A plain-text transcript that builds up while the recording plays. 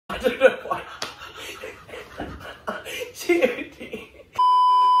I don't know why.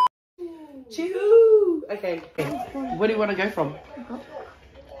 Chew. Okay. Where do you want to go from?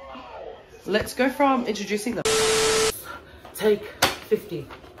 Let's go from introducing them. Take 50.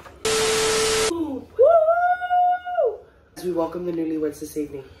 Woo! As we welcome the newlyweds this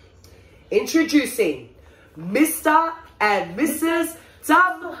evening. Introducing Mr. and Mrs.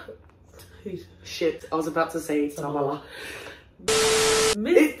 Tam. Shit, I was about to say Tamala.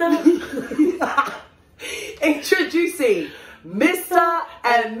 Introducing Mr.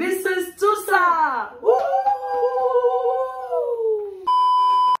 and Mrs. Tusa. Woo!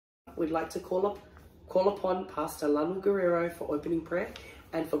 We'd like to call upon Pastor Lanu Guerrero for opening prayer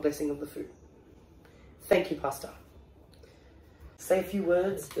and for blessing of the food. Thank you, Pastor. Say a few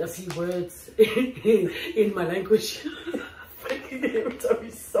words. A few words in my language. Every time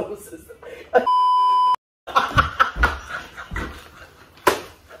he says it.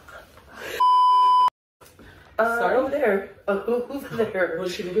 Start over there. Over there. What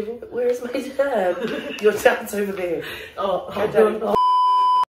is she looking for? Where's my dad? Your dad's over there. Oh,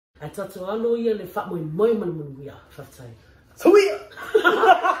 I thought I know you le fat my man we are fatai. Suya.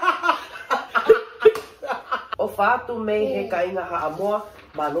 O fato me he kainga ha amor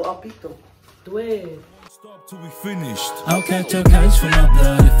malo apito. Tue. Stop till we finished. I'll catch a case for my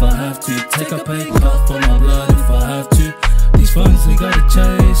blood if I have to. Take a pay cut for my blood if I have to. These funds we gotta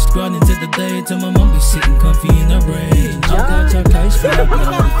chase. Grinding to the day till my mom be sitting comfy in the rain. I'll catch a case for my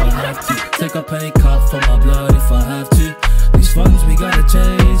blood if I have to. Take a pay cut for my blood if I have to. These funds we gotta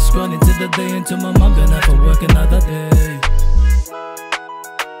chase. Grinding to the day until my mom gonna have to work another day.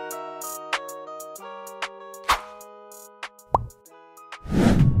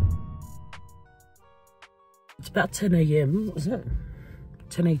 It's about 10 AM, is it?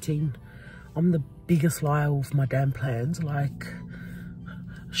 10:18. I'm the biggest liar with my damn plans. Like,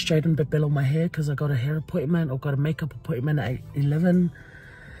 straightened the bell on my hair because I got a hair appointment. I've got a makeup appointment at 11.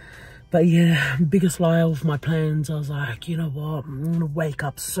 But yeah, biggest liar with my plans. I was like, you know what? I'm going to wake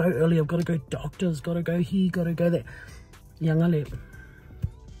up so early. I've got to go doctors, got to go here, got to go there. Yangale.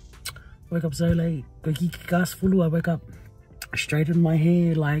 Wake up so late. I wake up, straightened my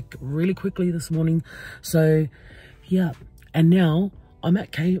hair like really quickly this morning. So yeah, and now I'm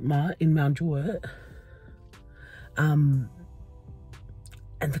at Kmart in Mount Druitt, and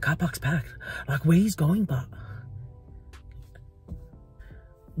the car park's packed. Like, where he's going, but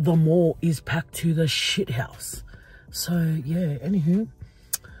the mall is packed to the shit house. So yeah, anywho,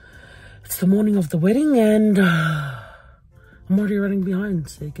 it's the morning of the wedding and I'm already running behind,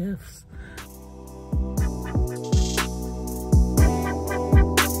 so gifts.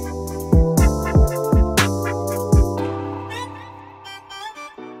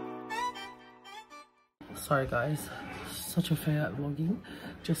 Sorry guys, such a fail at vlogging,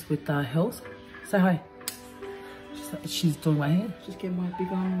 just with health. Say hi. She's doing my hair. Just get my big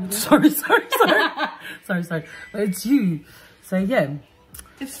arm. Sorry. Sorry. But it's you. So yeah.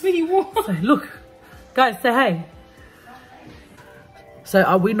 It's me, what? So look, guys, say hey.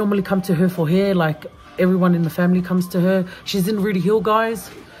 So we normally come to her for hair, like everyone in the family comes to her. She's in Rudy Hill, guys.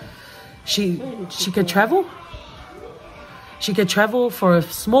 She can travel. She can travel for a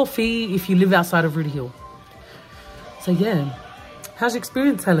small fee if you live outside of Rudy Hill. So yeah, how's your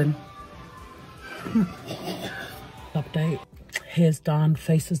experience, Helen? Update, hair's done,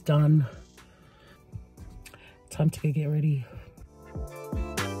 face is done. Time to go get ready.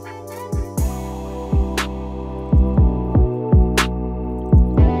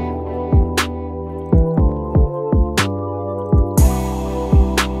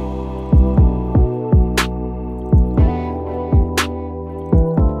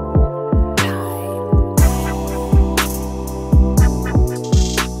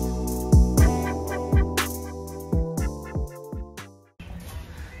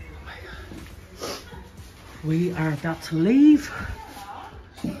 We are about to leave.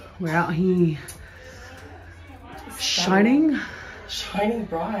 We're out here shining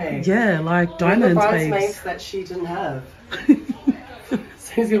bright. Yeah, like diamonds, the babes. bridesmaids that she didn't have.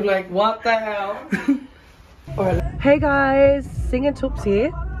 So he's gonna be like, what the hell? Hey guys, Singing Toops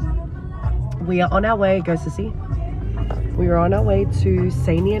here. We are on our way, go Sissy. We are on our way to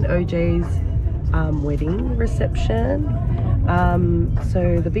Sani and OJ's wedding reception.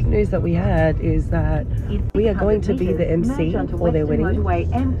 So the big news that we had is that we are going to be the MC for their wedding,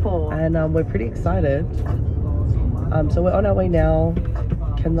 and we're pretty excited. So we're on our way now.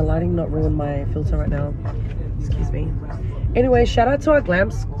 Can the lighting not ruin my filter right now? Excuse me. Anyway, shout out to our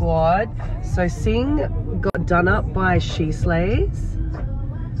glam squad. So Sing got done up by She Slays.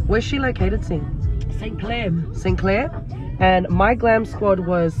 Where's she located, Sing? St. Clair. St. Clair. And my glam squad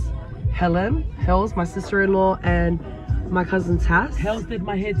was Helen, Hells, my sister-in-law, and my cousin Tass. Hells did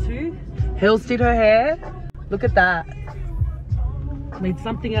my hair too. Hells did her hair. Look at that. Made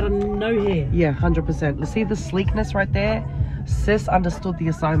something out of no hair. Yeah, 100%. Let's see the sleekness right there. Sis understood the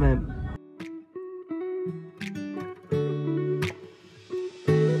assignment.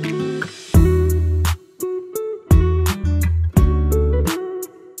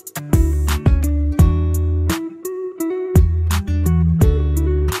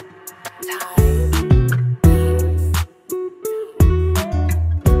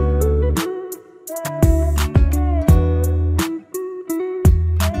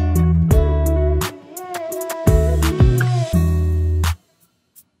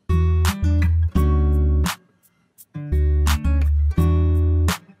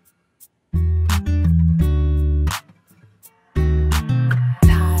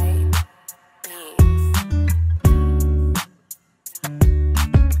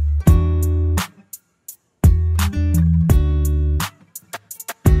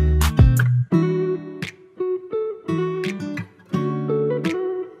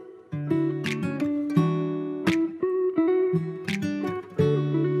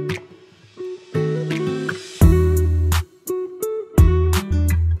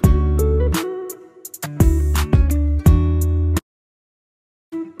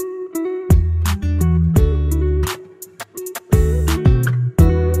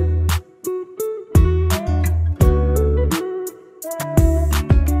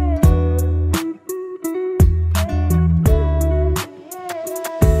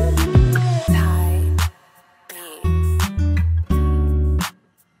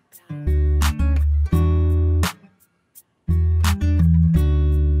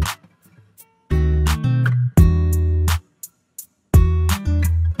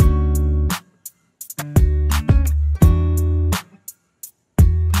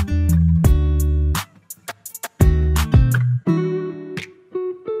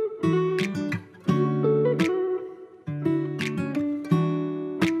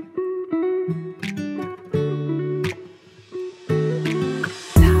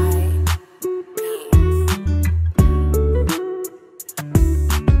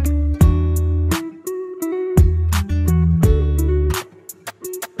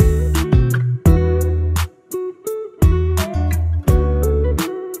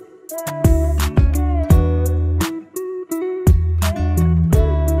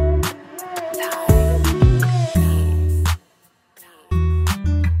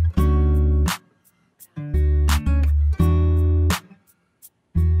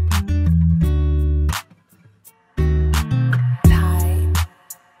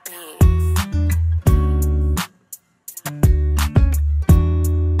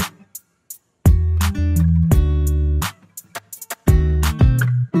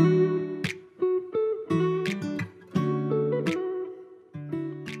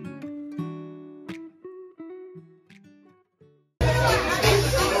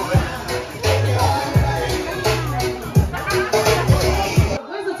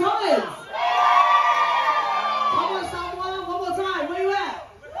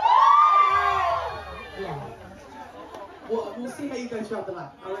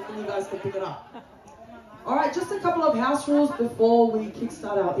 Alright, just a couple of house rules before we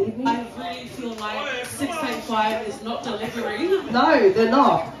kickstart our evening. I really feel like 685 is not delivery. No, they're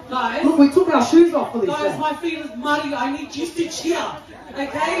not. Guys, look, we took our shoes off for this. Guys, my feet is muddy. I need you to cheer.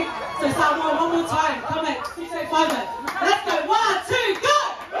 Okay? So start one more time. Come on, 685 it. Let's go. 1, 2, go!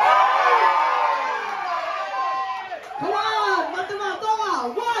 Come on, Matama,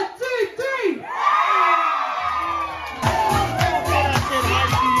 1, 2, 3.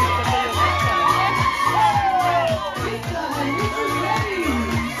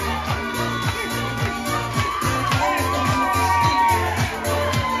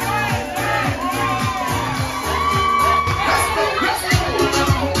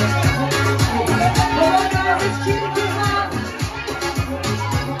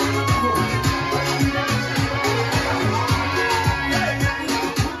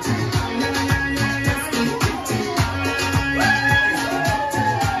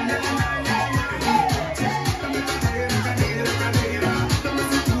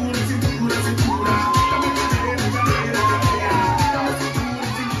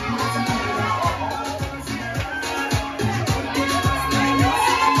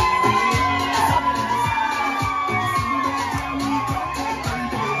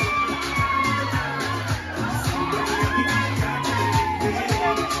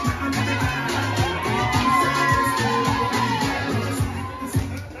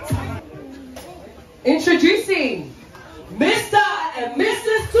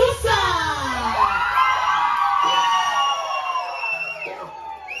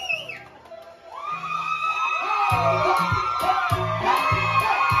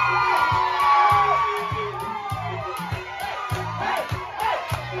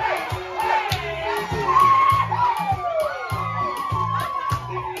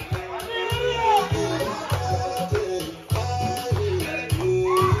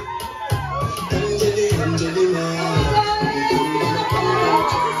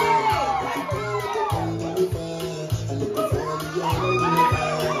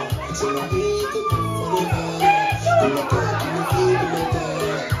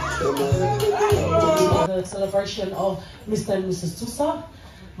 celebration of Mr. and Mrs. Tusa.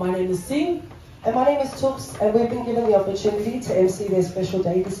 My name is Singh. And my name is Tux, and we've been given the opportunity to MC their special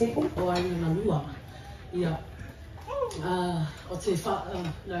day this evening. O ai ngā lua. Ia. O te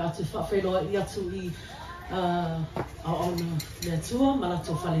whawhenua I atu I aona lea tua,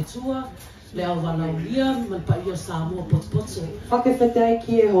 malato whale tua, le au walaulia, man pa ia Samoa potopoto. Whakewhetai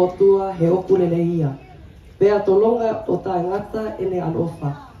ki e hotua he opulele ia. Pea tolonga o tā ngata e ne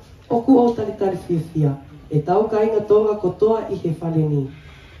alofa. Oku o talitari whiawhia, e tau ka inga tonga kotoa I he whaleni.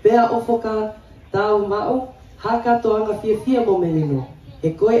 Pea ofoka tau mao, haka toanga whiawhia mo melino.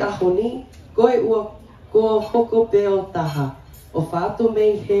 E koe ahoni, koe ua koa hoko peo taha. O whātu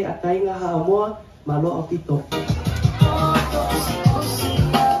mei he a kainga haamoa, malo pito.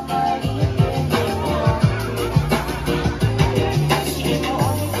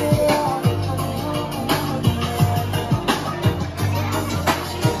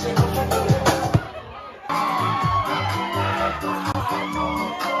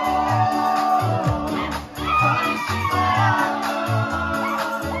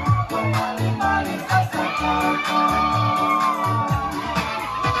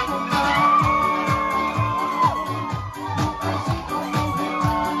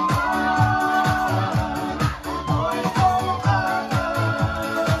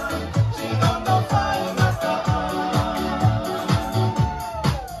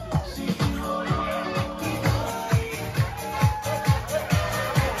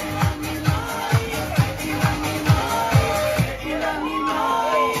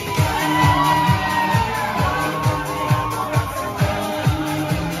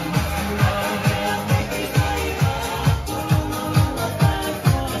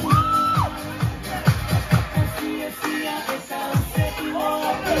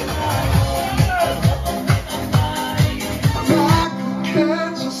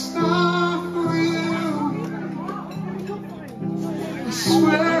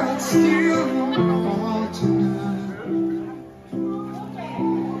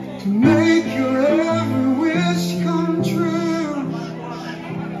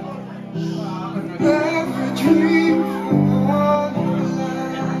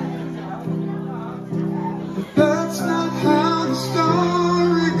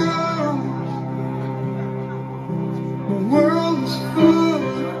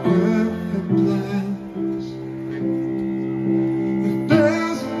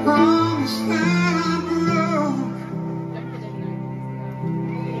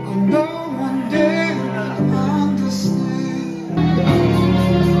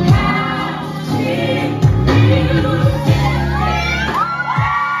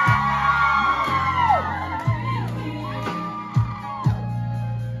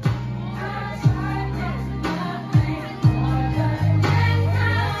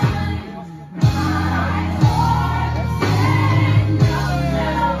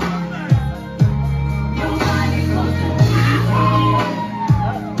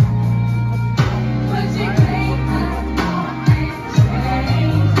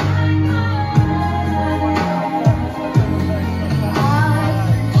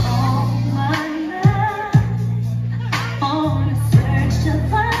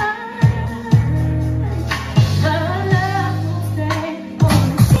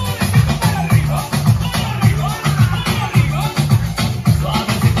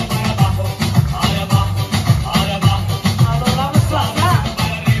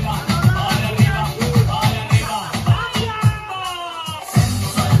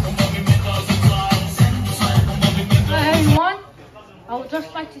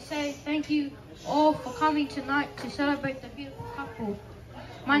 Tonight to celebrate the beautiful couple.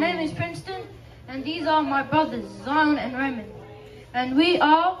 My name is Princeton, and these are my brothers Zion and Raymond, and we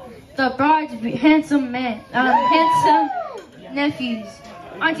are the bride's handsome nephews.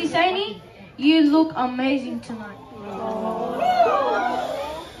 Auntie Saini, you look amazing tonight.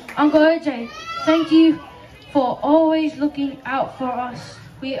 Uncle OJ, thank you for always looking out for us.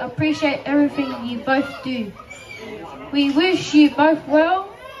 We appreciate everything you both do. We wish you both well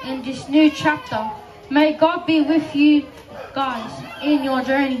in this new chapter. May God be with you guys in your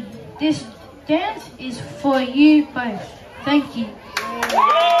journey. This dance is for you both. Thank you.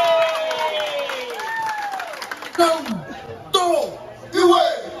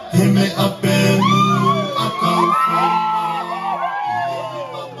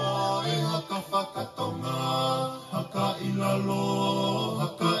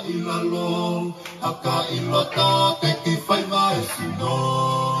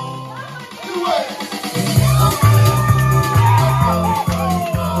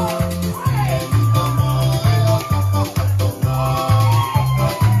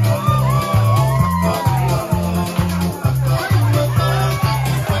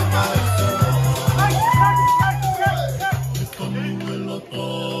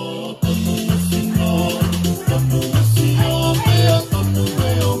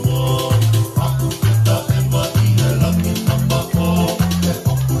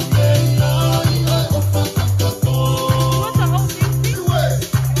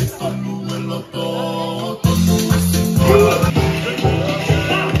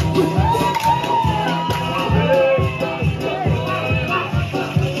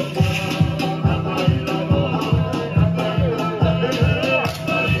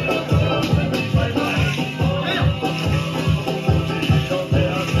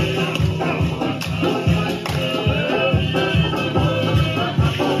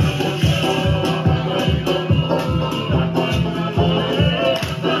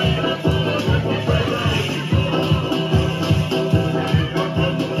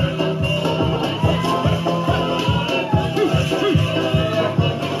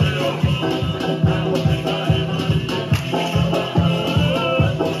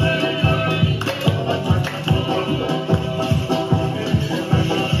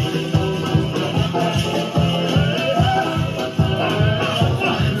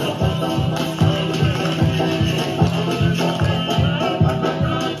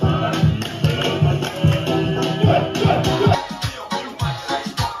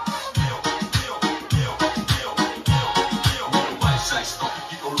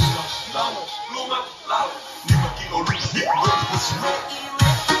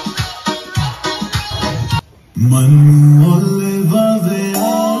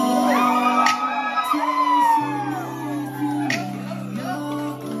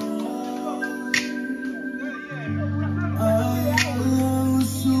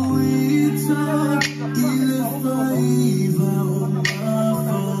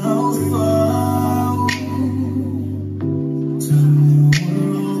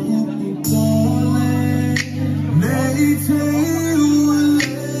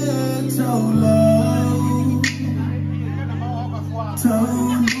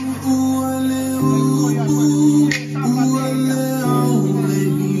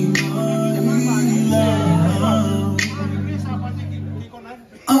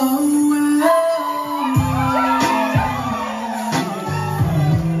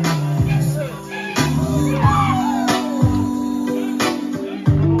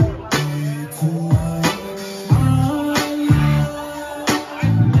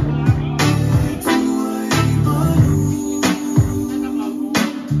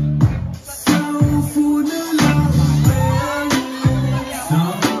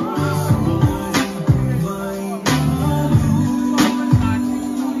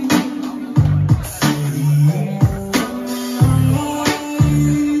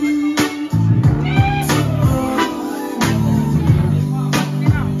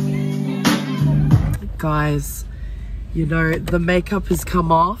 Guys, you know, the makeup has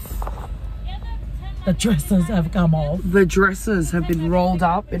come off. The dresses have come off. The dresses have been rolled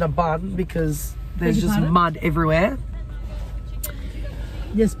up in a bun because there's just mud everywhere.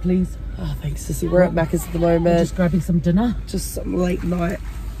 Yes, please. Oh, thanks, Sissy. We're at Macca's at the moment. We're just grabbing some dinner. Just some late night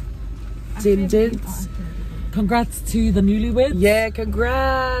din-dins. Congrats to the newlyweds. Yeah,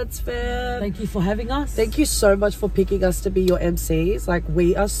 congrats, fam. Thank you for having us. Thank you so much for picking us to be your MCs. Like,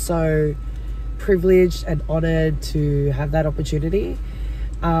 we are so privileged and honored to have that opportunity.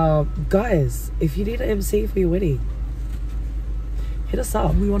 Guys, if you need an MC for your wedding, hit us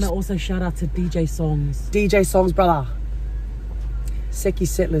up. We want to also shout out to DJ Songs. DJ Songs, brother. Seki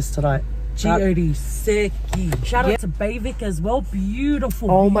setlist tonight. G.O.D. Seki. Shout out to Bayvik as well. Beautiful.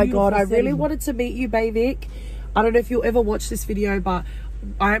 Oh my God, I setting. really wanted to meet you, Bayvik. I don't know if you'll ever watch this video, but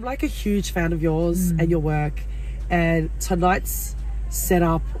I'm like a huge fan of yours and your work. And tonight's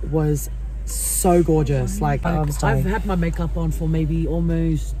setup was so gorgeous. Like, I've had my makeup on for maybe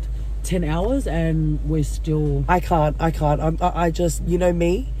almost 10 hours and we're still... I can't. I just, you know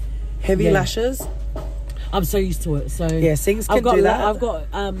me, heavy lashes. I'm so used to it. So yeah, Sings can do that. I've got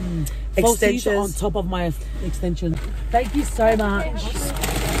extensions on top of my extensions. Thank you so much.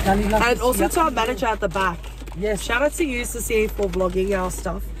 And also to our manager at the back. Yes. Shout out to you, Sissy, for vlogging our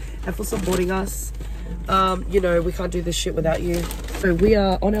stuff and for supporting us. You know, we can't do this shit without you. So we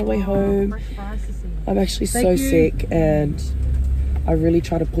are on our way home. I'm actually so sick and I really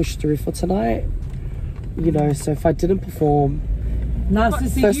try to push through for tonight. You know, so if I didn't perform,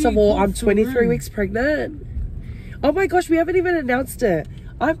 first of all, I'm 23 weeks pregnant. Oh my gosh, we haven't even announced it.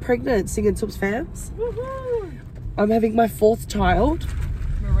 I'm pregnant, Singing Toops fams. I'm having my 4th child.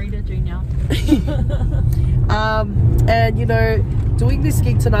 Marita Jr. And you know, doing this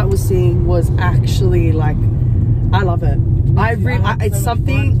gig tonight with Sing was actually like, I love it. It's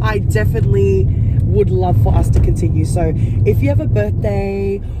something I definitely would love for us to continue. So if you have a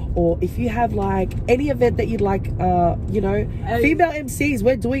birthday or if you have like any event that you'd like, you know, female MCs,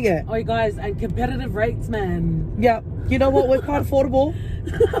 we're doing it. Oh, guys, and competitive rates, man. Yeah, you know what? We're quite affordable.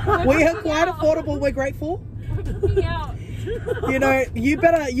 We are quite affordable. We're grateful. You know, you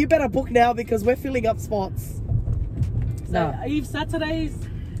better book now because we're filling up spots. So if Saturdays,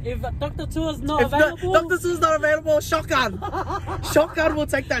 if Dr. Tua's not available, Dr. Tua's not available, shotgun. Shotgun will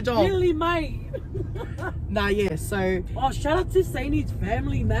take that job. Really, mate. Nah, yeah. So. Oh, shout out to Saini's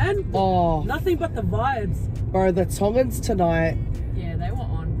family, man. Oh. Nothing but the vibes. Bro, the Tongans tonight. Yeah, they were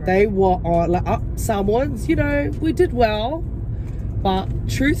on, bro. They were on. Like Samoans, you know, we did well, but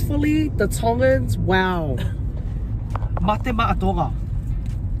truthfully, the Tongans, wow. Mate ma'atonga.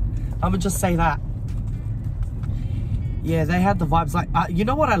 I'ma just say that. Yeah, they had the vibes. Like, you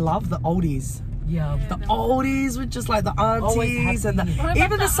know what I love? The oldies. Yeah. The oldies with just like the aunties and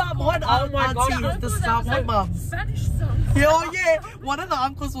even the Samoan aunties, the Samoan mums. Spanish songs. Yeah, oh yeah. One of the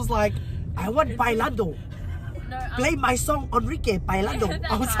uncles was like, I want bailando. Play my song, Enrique, bailando.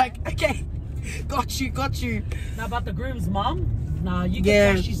 I was like, okay, got you. Now about the groom's mom. Nah, you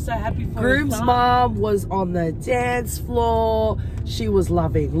can tell she's so happy for Groom's mom was on the dance floor. She was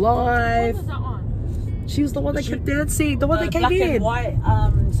loving life. What was that on? She was the one that kept dancing. The one that came black in. And white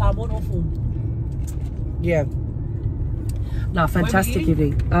Samoan awful. Yeah. Nah, fantastic Where we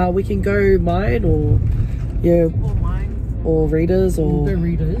evening. We can go mine or yeah, Or mine. or Readers or Go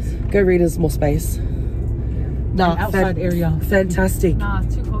Readers. go Readers, more space. Nah, Outside area. fantastic. Nah,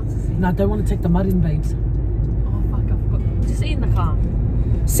 too cold to see. No, I don't want to take the mud in, babes. Oh fuck, I forgot. Just eat in the car.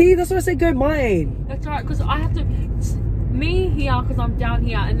 See, that's why I said go mine. That's right, because I have to. Me here, because I'm down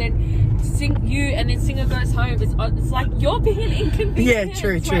here, and then and then Singer goes home. It's like you're being inconvenienced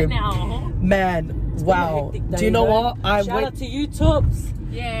Yeah, true. right now. Man, wow. hectic day, Do you know though. what? I Shout went. out to you, Tops.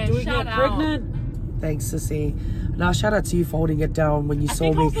 Yeah, Do we shout get out. pregnant? Thanks, Sissy. Now, shout out to you for holding it down when you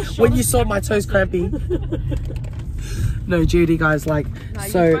saw think I me. was the When you shortest saw my toes crampy. No, Judy, guys, like, No,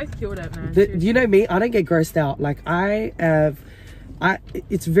 so. you both killed it, man. You know me, I don't get grossed out. Like,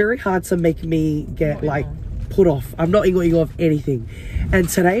 it's very hard to make me get, like, put off. I'm not ignoring of anything. And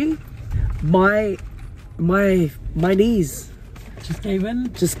today, my knees Just gave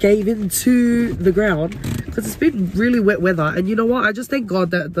in. just gave in to the ground because it's been really wet weather. And you know what? I just thank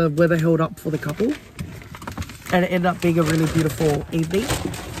God that the weather held up for the couple. And it ended up being a really beautiful evening.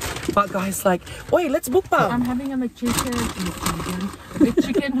 But guys, like, wait, let's mukbang. I'm having a McChicken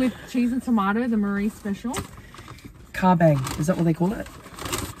with cheese and tomato, the Marie special. Carbang, is that what they call it?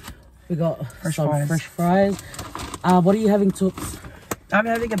 We got Fresh some fries. fresh fries. What are you having, Tops? I'm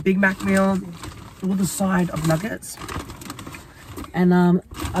having a Big Mac meal with a side of nuggets. And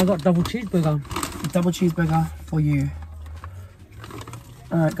I got double cheeseburger. Double cheeseburger for you.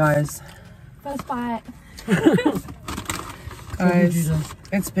 Alright, guys. First bite. Guys,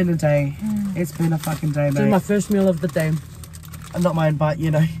 it's been a day. It's been a fucking day, This is my mate. first meal of the day. Not mine, but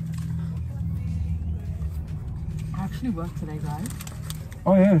you know. I actually worked today, guys.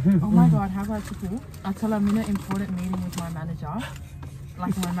 Oh, yeah. Oh my god, how about cool? I tell I'm in an important meeting with my manager.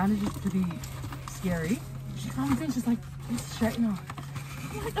 Like, my manager's pretty scary. She comes in, she's like, it's straight now.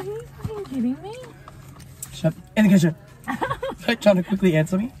 I'm like, are you fucking kidding me? Shut in the kitchen. Trying to quickly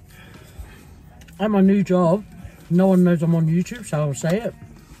answer me. At my new job, no one knows I'm on YouTube, so I'll say it.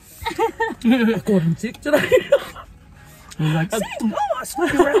 I called in sick today. He's like, oh, I saw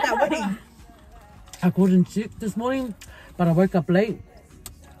you were at that wedding. I called in sick this morning, but I woke up late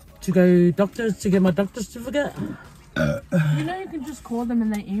to go doctors to get my doctor's certificate. You know, you can just call them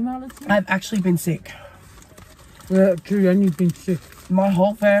and they email it to you. I've actually been sick. Yeah, true, and you've been sick. My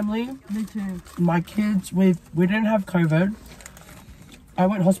whole family, Me too. my kids, we didn't have COVID. I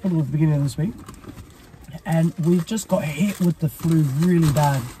went to hospital at the beginning of this week. And we just got hit with the flu really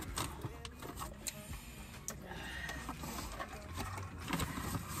bad.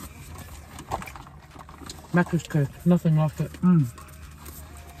 Macca's cake, nothing like it.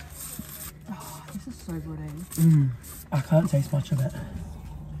 This is so good, eh? I can't taste much of it.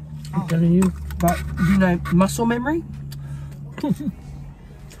 I'm telling you. But, you know, muscle memory?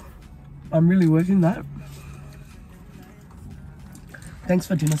 I'm really working that. Thanks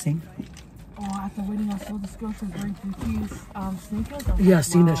for dinner, Sing. Oh, at the wedding I saw this girl, she was wearing Gucci's sneakers. I was Yeah, I like,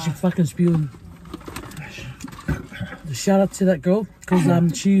 seen wow. that. She fucking spewing. Shout out to that girl,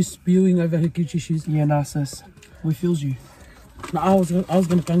 because she's spewing over her Gucci shoes. Yeah, Narcissus. We feels you. No, I was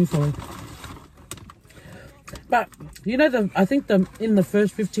gonna thank you for it. But you know, I think in the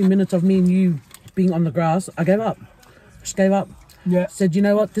first 15 minutes of me and you being on the grass, I gave up. Just gave up. Yeah. Said, you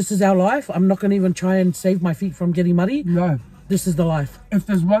know what? This is our life. I'm not gonna even try and save my feet from getting muddy. No. This is the life. If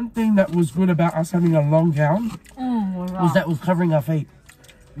there's one thing that was good about us having a long gown, was that was covering our feet.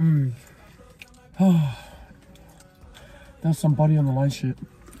 Oh, there's some body on the line shit.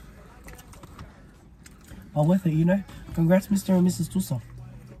 But worth it, you know. Congrats, Mr. and Mrs. Tusa.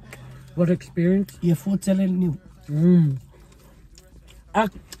 What experience? You're full telling new.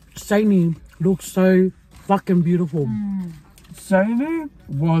 Saini looks so fucking beautiful. Saini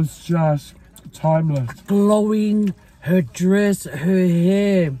was just timeless. Glowing, her dress, her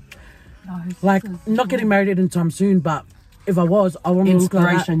hair. Oh, Like, not getting married anytime soon, but if I was, I want to look like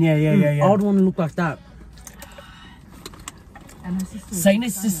that. Inspiration, yeah. I would want to look like that. And her sister.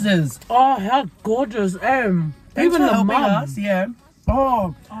 Saini's sisters. Oh, how gorgeous. Thanks Even for the helping mum. us, yeah.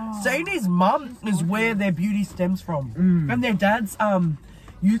 Oh, Saini's mum is where their beauty stems from. And their dad's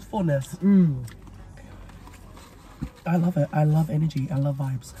youthfulness. I love it. I love energy. I love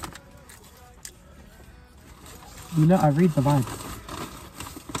vibes. You know, I read the vibe.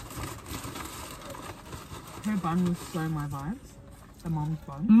 Her bun was so my vibes. The mom's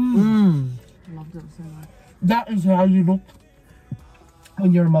bun. Loved it so much. That is how you look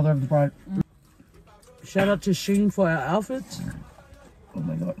when you're a mother of the bride. Shout out to Sheen for our outfits. Oh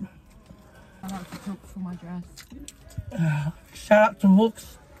my god. I like to cook for my dress. Shout out to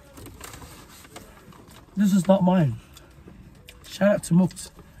Mooks. This is not mine. Shout out to Mooks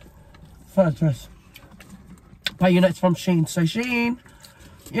for a dress. But you know, it's from Shein. So Shein,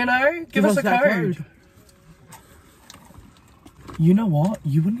 you know, give us a code. You know what?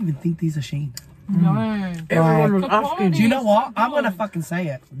 You wouldn't even think these are Shein. No. Everyone was The asking. quality Do you know is what? so I'm gonna good. fucking say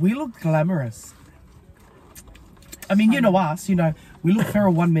it. We look glamorous. I mean, you know us, you know, we look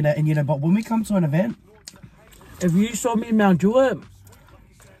feral 1 minute and you know, but when we come to an event, If you saw me in Mount Jewett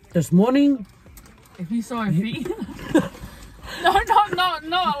this morning, If you saw her feet. No,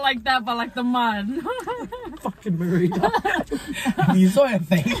 not like that, but like the mud. fucking Marita. you saw your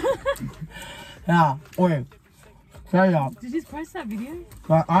face. Yeah, wait. Carry on. Did you post that video?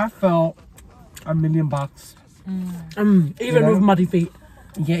 But I felt $1 million. Even You know? with muddy feet.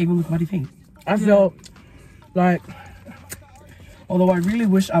 Yeah, even with muddy feet. I felt like Although I really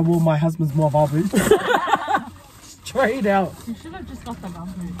wish I wore my husband's mobile boots. straight out. You should have just got the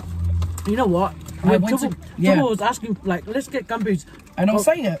gum. You know what? I When went to- Tuba yeah. was asking, like, let's get gum boots. And I was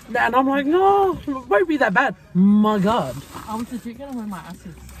saying it. And I'm like, no, it won't be that bad. My God. I was legit gonna wear my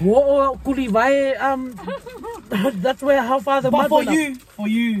asses. Whoa, Kulivai, that's where how far the But mud for went up.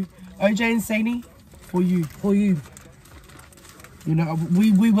 you, OJ and Sadie, for you. For you. You know,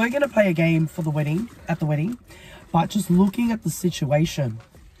 we were going to play a game for the wedding, at the wedding. But just looking at the situation,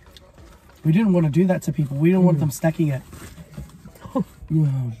 we didn't want to do that to people. We didn't want them stacking it.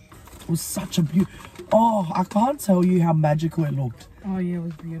 Yeah. It was such a beautiful... Oh, I can't tell you how magical it looked. Oh yeah, it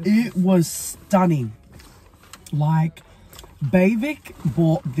was beautiful. It was stunning. Like, Bavik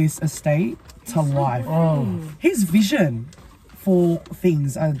brought this estate to life. His vision for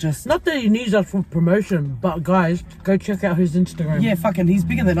things are just... Not that he needs us for promotion, but guys, go check out his Instagram. Yeah, fucking, he's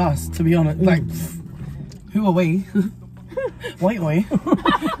bigger than us, to be honest. Like, who are we? Wait. Like,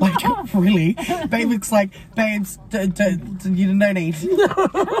 really? Bavik's like, babes, you no need.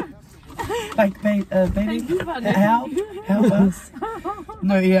 Like, baby, help us.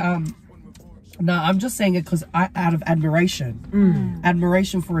 No, yeah, no, I'm just saying it because out of admiration.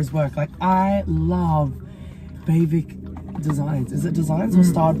 Admiration for his work. Like, I love Bavik Designs. Is it designs or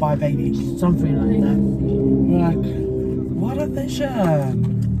starred by Baby? Something like that. Like, what a vision.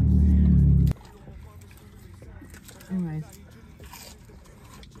 Anyways.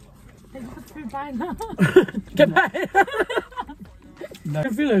 Thank you for the food. Bye now. Goodbye. No. I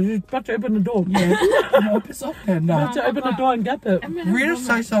feel like she's about to open the door. Yeah, no, piss off then. No. About to open the door and gap it. We're just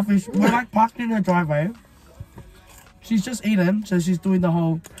so selfish. We're like parked in her driveway. She's just eating, so she's doing the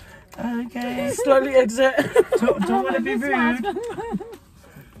whole, okay, Slowly exit. don't want to be rude.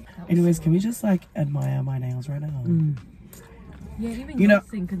 Anyways, can we just like admire my nails right now? Yeah, even You know, your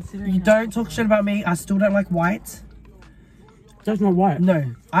thing, considering You how- don't talk shit about me. I still don't like white. That's not white.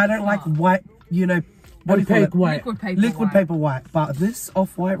 No, I don't like white, you know, what do you call it? Opaque white. liquid paper. Liquid white. paper white. But this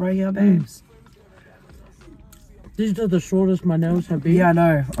off-white right here, babes. These are the shortest my nails have been. Yeah, I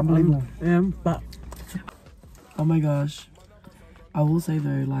know. Unbelievable. But Oh my gosh. I will say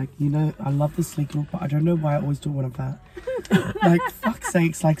though, like, you know, I love the sleek look, but I don't know why I always do it when I'm fat. Like, fuck's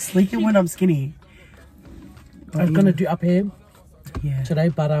sakes, like, sleek it when I'm skinny. I was gonna do up here Yeah. today,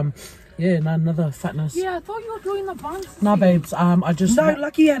 but yeah, another fatness. Yeah, I thought you were doing the buns. Nah, babes. I just No,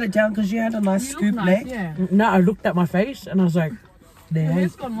 lucky you had it down because you had a nice You scoop look nice, neck. yeah. no, I looked at my face and I was like, Your there.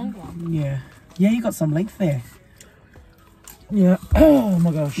 hair's gone longer. Yeah. Yeah, you got some length there. Yeah. Oh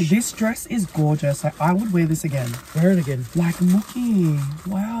my gosh. This dress is gorgeous. Like, I would wear this again. Wear it again. Like, looking.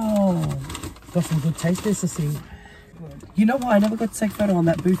 Wow. Got some good taste there to see. You know what? I never got to take photo on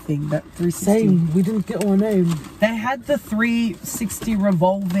that booth thing, that 360. Same. We didn't get our name. They had the 360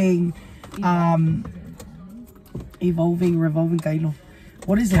 revolving, revolving kailo.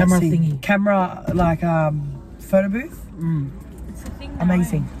 What is Camera it? thingy. Camera, like, photo booth? It's a thing now,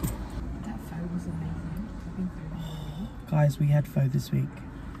 Amazing. eh? That photo was amazing. I've been through that. Guys, we had pho this week.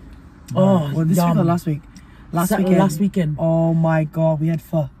 Oh, Well, this week or yum. last week? Last weekend. Last weekend. Oh my god, we had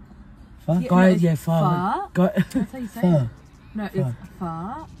pho. Pho? Yeah. Guys, it's yeah, far. pho. Got That's how you say Pho. it. No, it's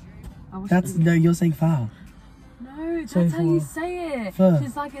pho. I was That's, no, you're saying pho. No, that's So how you for- say it. Pho.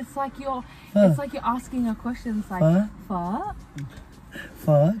 She's like, it's like you're asking a question. It's like, Pho. pho?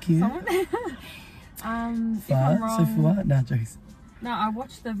 Pho, cute. Someone? If I'm Pho, wrong. so for what? Nah, jokes. No, I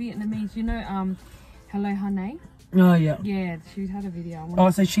watched the Vietnamese. You know, Hello Hane? Oh, yeah. Yeah, she had a video. I Oh,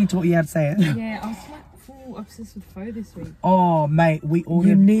 wanted- so she taught you how to say it? Yeah, I was like full obsessed with pho this week. Oh, mate, we You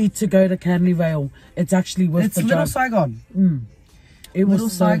ordered... need to go to Canley Vale. It's actually worth It's the Little job. Saigon. It Little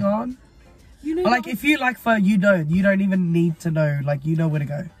was so... Saigon. You know, Like, if you like pho, you know. You don't even need to know. Like, you know where to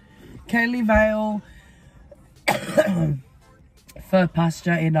go. Canley Vale. Fur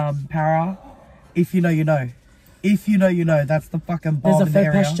pasture in Para. If you know, you know. If you know, you know. That's the fucking bomb There's a in the fur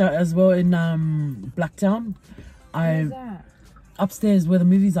area. pasture as well in Blacktown. where's that? Upstairs where the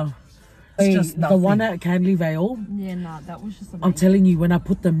movies are. just the nothing. one at Canley Vale, Yeah, nah, that was just amazing. I'm telling you, when I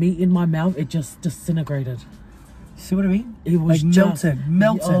put the meat in my mouth, it just disintegrated. See what I mean? It was like just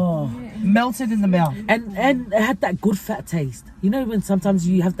melted, Oh. melted in the mouth. And it had that good fat taste. You know when sometimes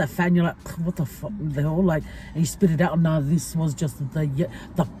you have that fat and you're like, what the fuck the hell? Like, and you spit it out. No, this was just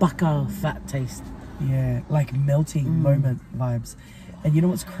the bucker fat taste. Yeah, like melting moment vibes. And you know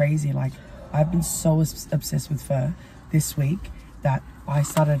what's crazy? Like, I've been so obsessed with pho this week that I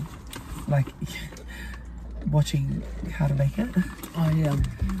started like watching how to make it. Oh yeah.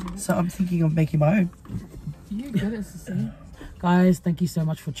 So I'm thinking of making my own. You get it, Sissy. Guys, thank you so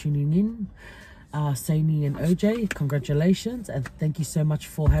much for tuning in. Sami and OJ, congratulations, and thank you so much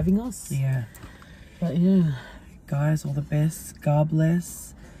for having us. Yeah. But yeah, Guys, all the best. God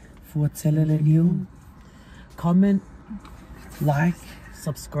bless. For telling you. comment, Like.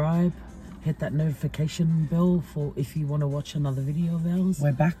 subscribe, hit that notification bell for if you want to watch another video of ours.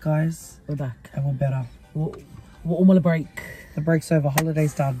 We're back, guys. We're back. And we're better. We're all on a break. The break's over.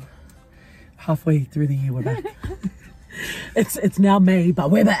 Holiday's done. Halfway through the year, we're back. It's now May, but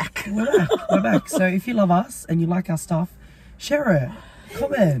we're back. We're back. We're back. So if you love us and you like our stuff, share it.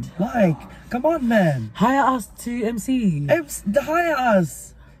 Comment. Like. Come on, man. Hire us to MC. Hire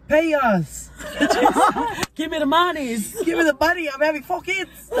us. Pay us. Give me the monies. Give me the money. I'm having 4 kids.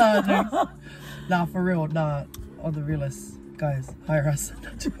 No, jokes. Nah, for real. Nah, on the realist. Guys, hire us.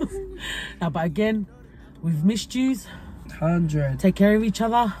 Now, but again, we've missed you. 100. Take care of each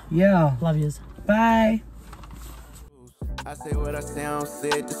other. Yeah. Love yous. Bye. I say what I sound, say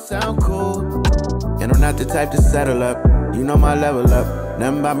it to sound cool. And I'm not the type to settle up. You know my level up.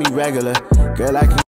 Nothing about me regular. Girl, I can